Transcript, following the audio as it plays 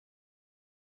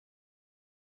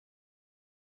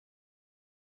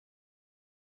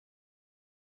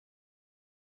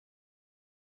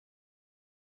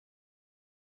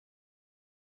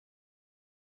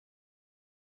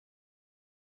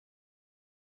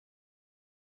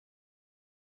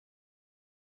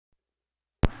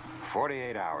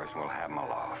48 hours we'll have them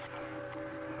aloft.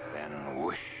 Then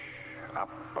whoosh, up,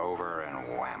 over, and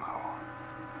whammo.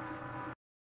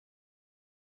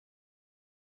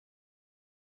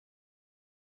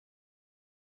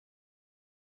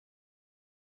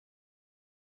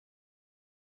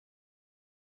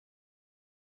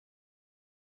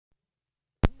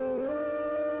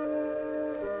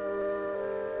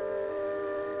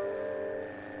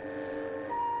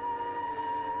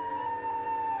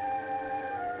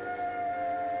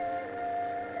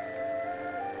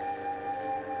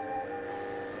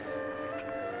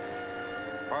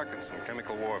 Parkinson,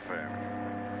 chemical warfare.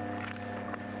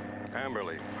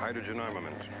 Amberley, hydrogen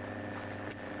armament.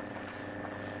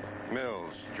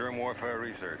 Mills, germ warfare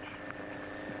research.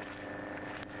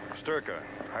 Sturka,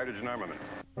 hydrogen armament.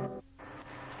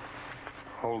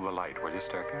 Hold the light, will you,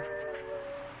 Sturka?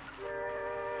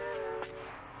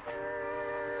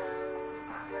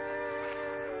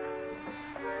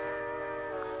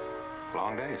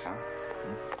 Long days, huh?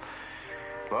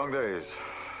 Long days.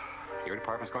 Your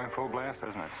department's going full blast,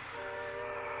 isn't it?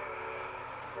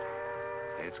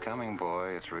 It's coming,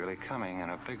 boy. It's really coming,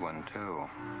 and a big one, too.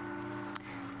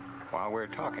 While we're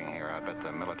talking here, I bet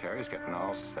the military's getting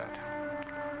all set.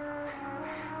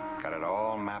 Got it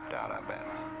all mapped out, I bet.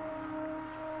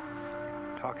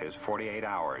 Talk is 48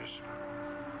 hours.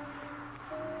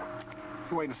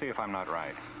 You wait and see if I'm not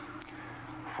right.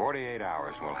 48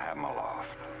 hours we'll have them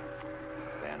aloft.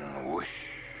 Then whoosh,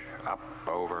 up,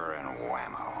 over, and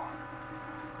whammo.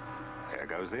 There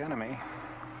goes the enemy.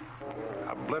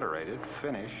 Obliterated,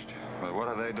 finished. Well, what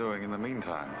are they doing in the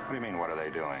meantime? What do you mean, what are they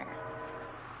doing?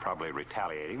 Probably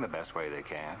retaliating the best way they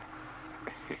can.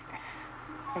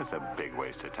 It's a big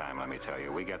waste of time, let me tell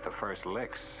you. We get the first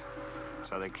licks,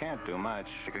 so they can't do much.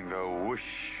 They can go whoosh,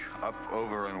 up,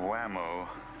 over, and whammo.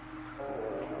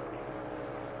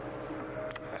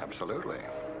 Absolutely.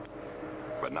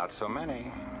 But not so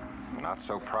many. Not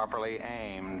so properly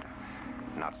aimed.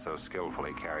 Not so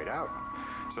skillfully carried out.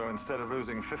 So instead of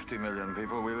losing 50 million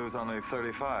people, we lose only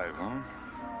 35, huh?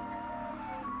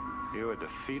 You a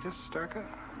defeatist, Sturka?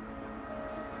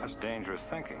 That's dangerous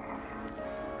thinking.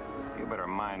 You better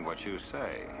mind what you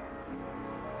say.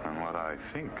 And what I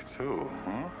think, too,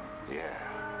 huh? Yeah.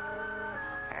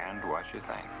 And what you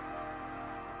think.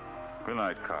 Good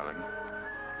night, Carling.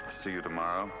 See you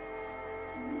tomorrow.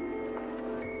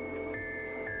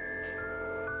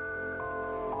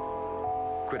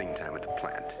 Quitting time at the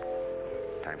plant.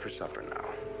 Time for supper now.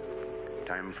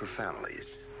 Time for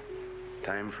families.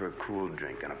 Time for a cool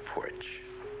drink on a porch.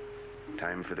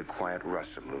 Time for the quiet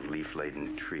rustle of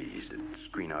leaf-laden trees that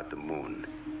screen out the moon.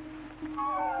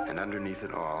 And underneath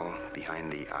it all,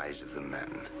 behind the eyes of the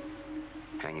men,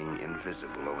 hanging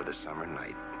invisible over the summer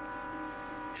night,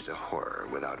 is a horror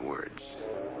without words.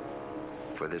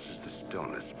 For this is the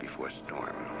stillness before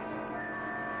storm.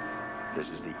 This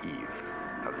is the eve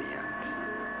of the end.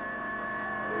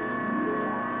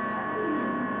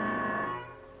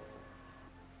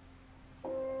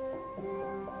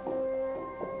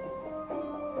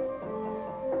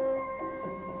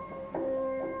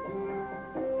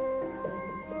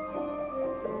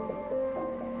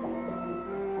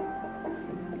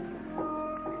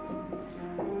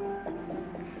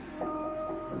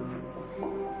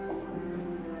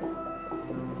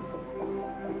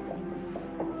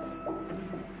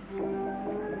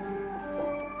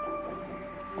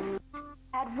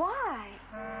 Why?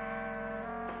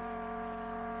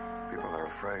 People are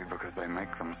afraid because they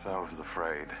make themselves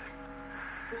afraid.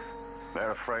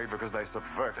 They're afraid because they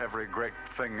subvert every great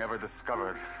thing ever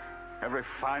discovered, every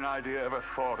fine idea ever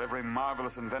thought, every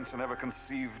marvelous invention ever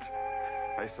conceived.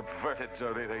 They subvert it,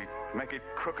 Jody. They make it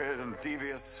crooked and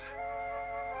devious.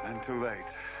 And too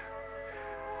late,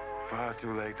 far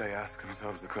too late, they ask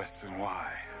themselves the question,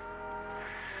 why?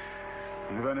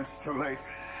 And then it's too late.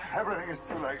 Everything is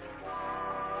too late.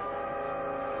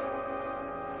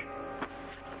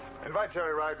 Invite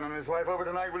Jerry Ryden and his wife over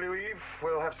tonight, will you, Eve?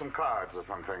 We'll have some cards or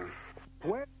something.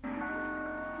 Where?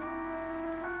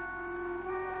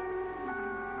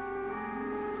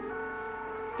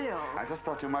 Bill. I just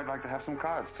thought you might like to have some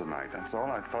cards tonight. That's all.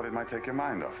 I thought it might take your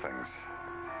mind off things.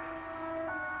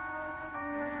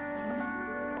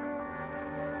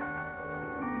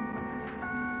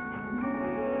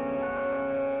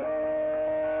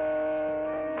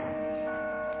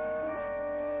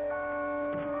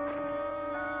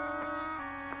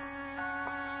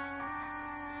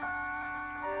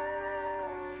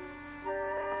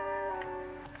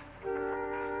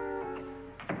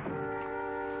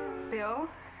 Bill?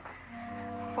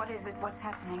 What is it? What's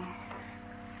happening?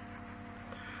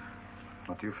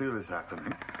 What do you feel is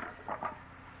happening?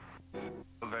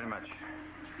 Very much.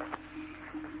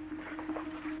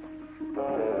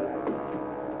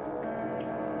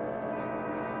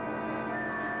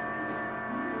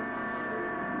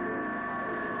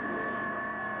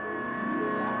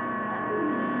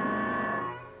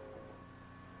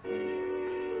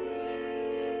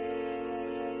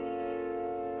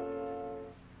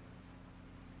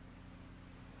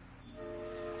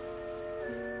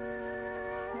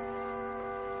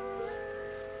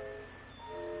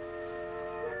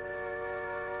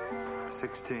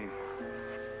 $16.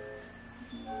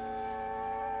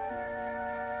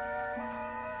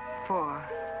 4.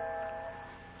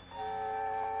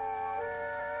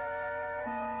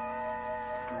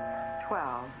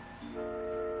 12.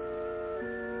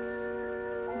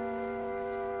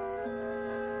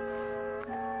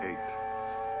 8.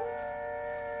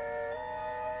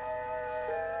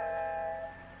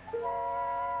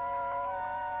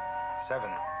 7.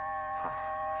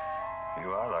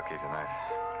 You are lucky tonight.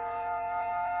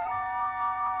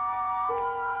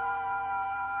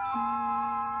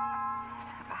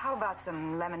 How about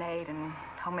some lemonade and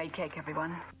homemade cake,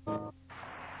 everyone?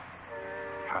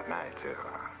 Hot night, too.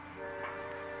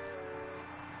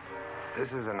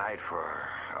 This is a night for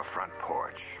a front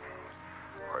porch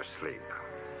or sleep.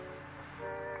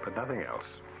 But nothing else.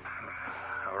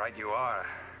 All right, you are.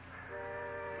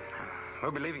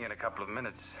 We'll be leaving in a couple of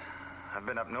minutes. I've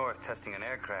been up north testing an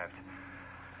aircraft.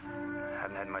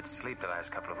 Haven't had much sleep the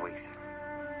last couple of weeks.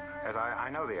 As I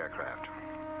know the aircraft.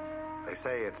 They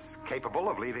say it's capable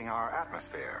of leaving our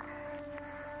atmosphere.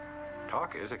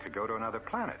 Talk is it could go to another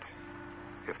planet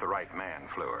if the right man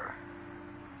flew her.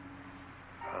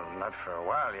 Well, not for a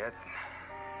while yet.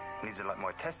 Needs a lot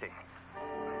more testing.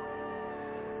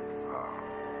 Oh.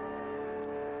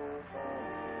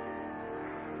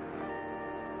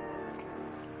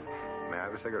 May I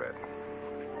have a cigarette?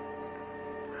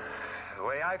 The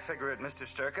way I figure it, Mr.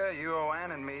 Sturka, you owe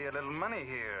Ann and me a little money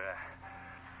here.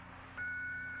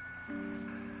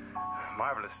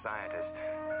 Marvelous scientist.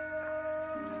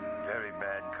 Very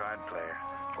bad card player.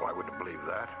 Oh, I wouldn't believe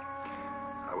that.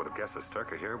 I would have guessed that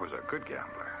Sturka here was a good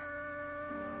gambler.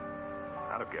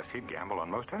 I'd have guessed he'd gamble on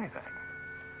most anything.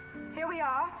 Here we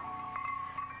are.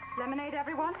 Lemonade,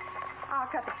 everyone? I'll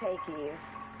cut the cake here.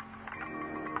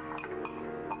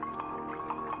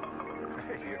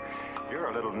 Hey, you're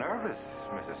a little nervous,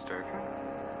 Mrs. Sturka.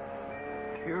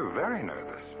 You're very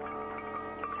nervous.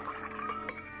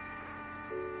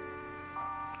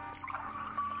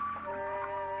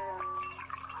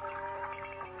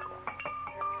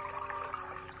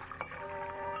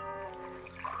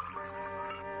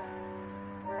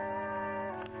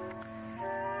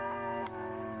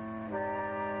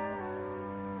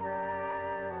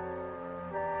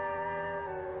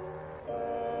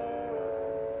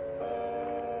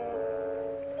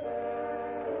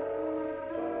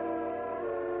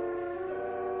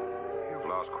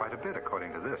 Quite a bit,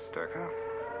 according to this, Sturka.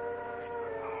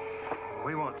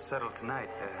 We won't settle tonight.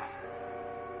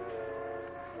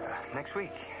 Next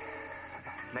week.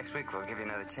 Next week we'll give you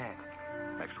another chance.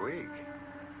 Next week?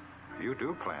 You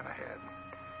do plan ahead.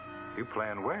 You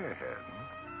plan way ahead.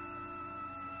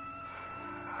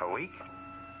 A week?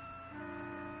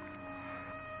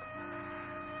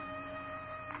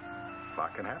 A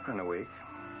lot can happen in a week.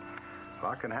 A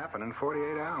lot can happen in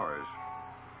 48 hours.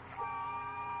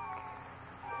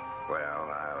 Well,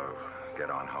 I'll get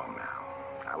on home now.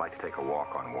 I like to take a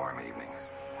walk on warm evenings.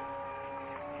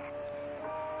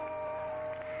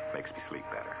 Makes me sleep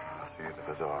better. I'll see you to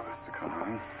the door, Mr.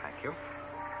 Conrad. Thank you.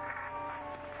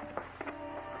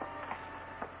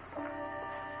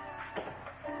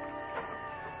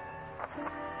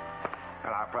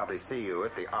 Well, I'll probably see you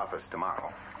at the office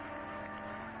tomorrow.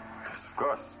 Yes, of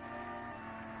course.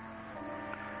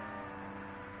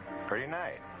 Pretty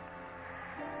night.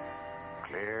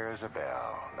 Clear as a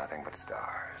bell, nothing but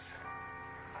stars.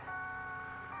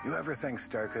 You ever think,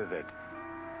 Sturka, that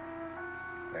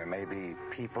there may be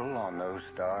people on those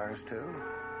stars, too?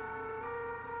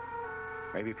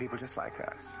 Maybe people just like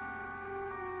us.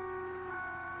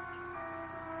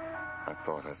 That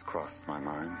thought has crossed my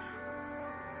mind.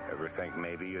 Ever think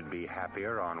maybe you'd be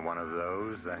happier on one of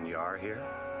those than you are here?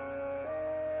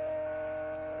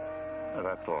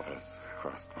 That thought has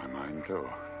crossed my mind, too.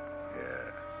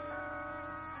 Yeah.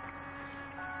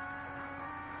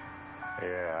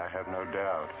 Yeah, I have no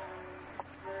doubt.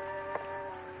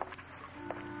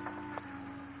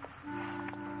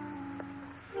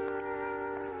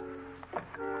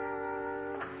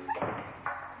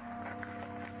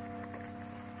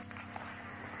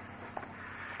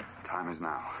 Time is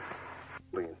now.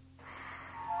 We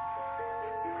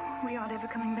aren't ever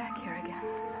coming back here again.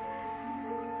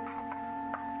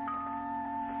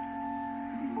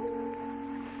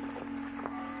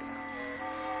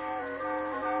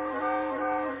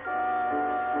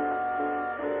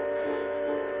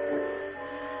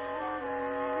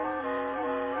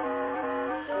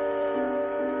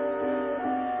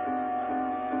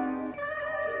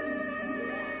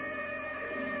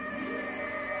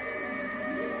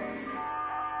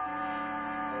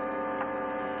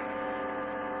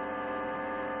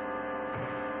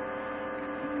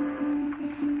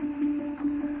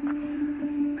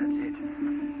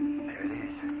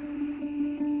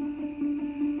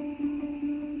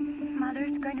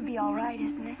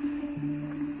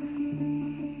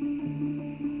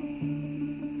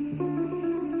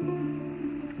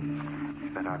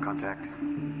 Contact?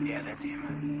 Yeah, that's him.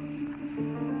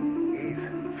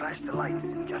 Eve, flash the lights,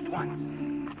 just once.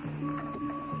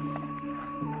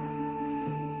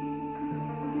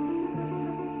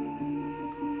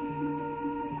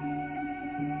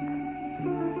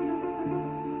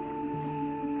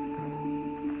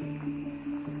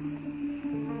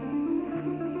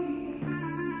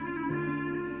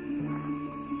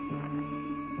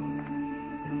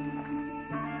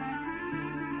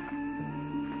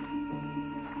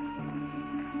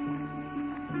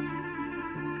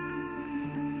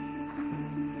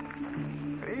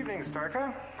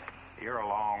 Starker, you're a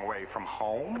long way from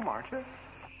home, aren't you?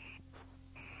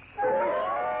 It's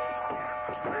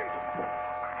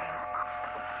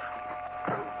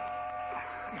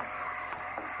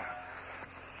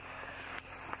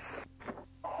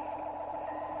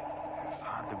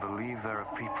hard to believe there are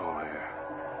people there.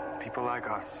 People like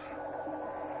us.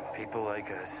 People like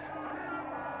us.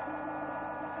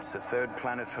 It's the third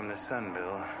planet from the sun,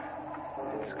 Bill.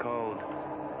 It's called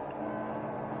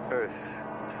Earth.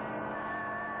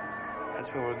 That's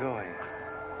where we're going.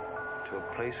 To a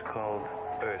place called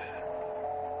Earth.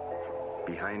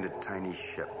 Behind a tiny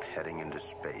ship heading into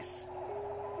space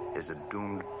is a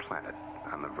doomed planet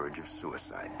on the verge of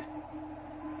suicide.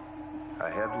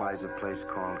 Ahead lies a place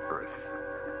called Earth,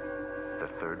 the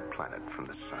third planet from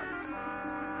the sun.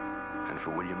 And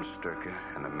for William Sturka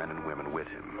and the men and women with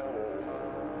him,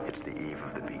 it's the eve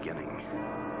of the beginning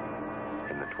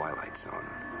in the Twilight Zone.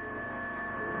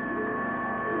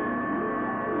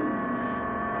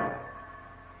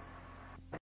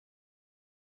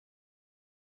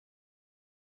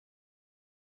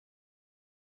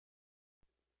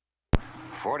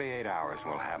 "48 hours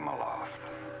we'll have 'em aloft.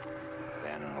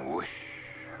 Then whoosh,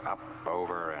 up,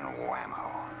 over, and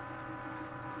whammo.